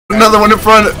Another one in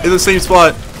front in the same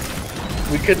spot.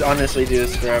 We could honestly do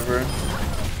this forever.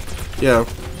 Yeah.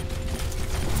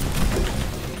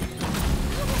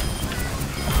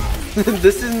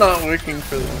 This is not working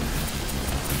for them.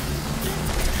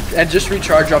 And just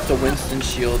recharge off the Winston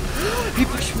shield. He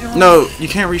pushed me off. No, you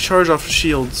can't recharge off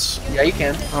shields. Yeah, you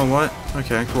can. Oh, what?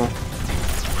 Okay, cool.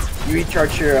 You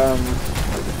recharge your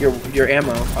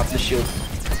ammo off the shield.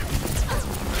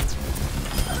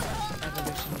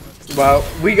 Wow,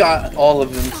 we got all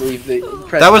of them to leave the.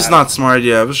 That was not smart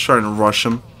idea. I was trying to rush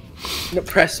him. No,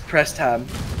 press tab.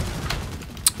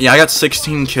 Yeah, I got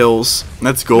 16 kills.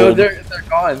 That's gold. No, they're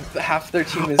gone. Half their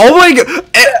team is. Oh my god!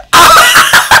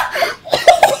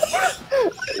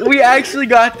 We actually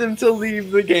got them to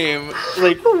leave the game.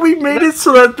 Like we made it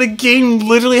so that the game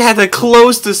literally had to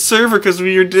close the server because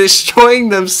we were destroying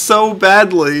them so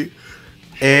badly.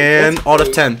 And out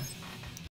of 10.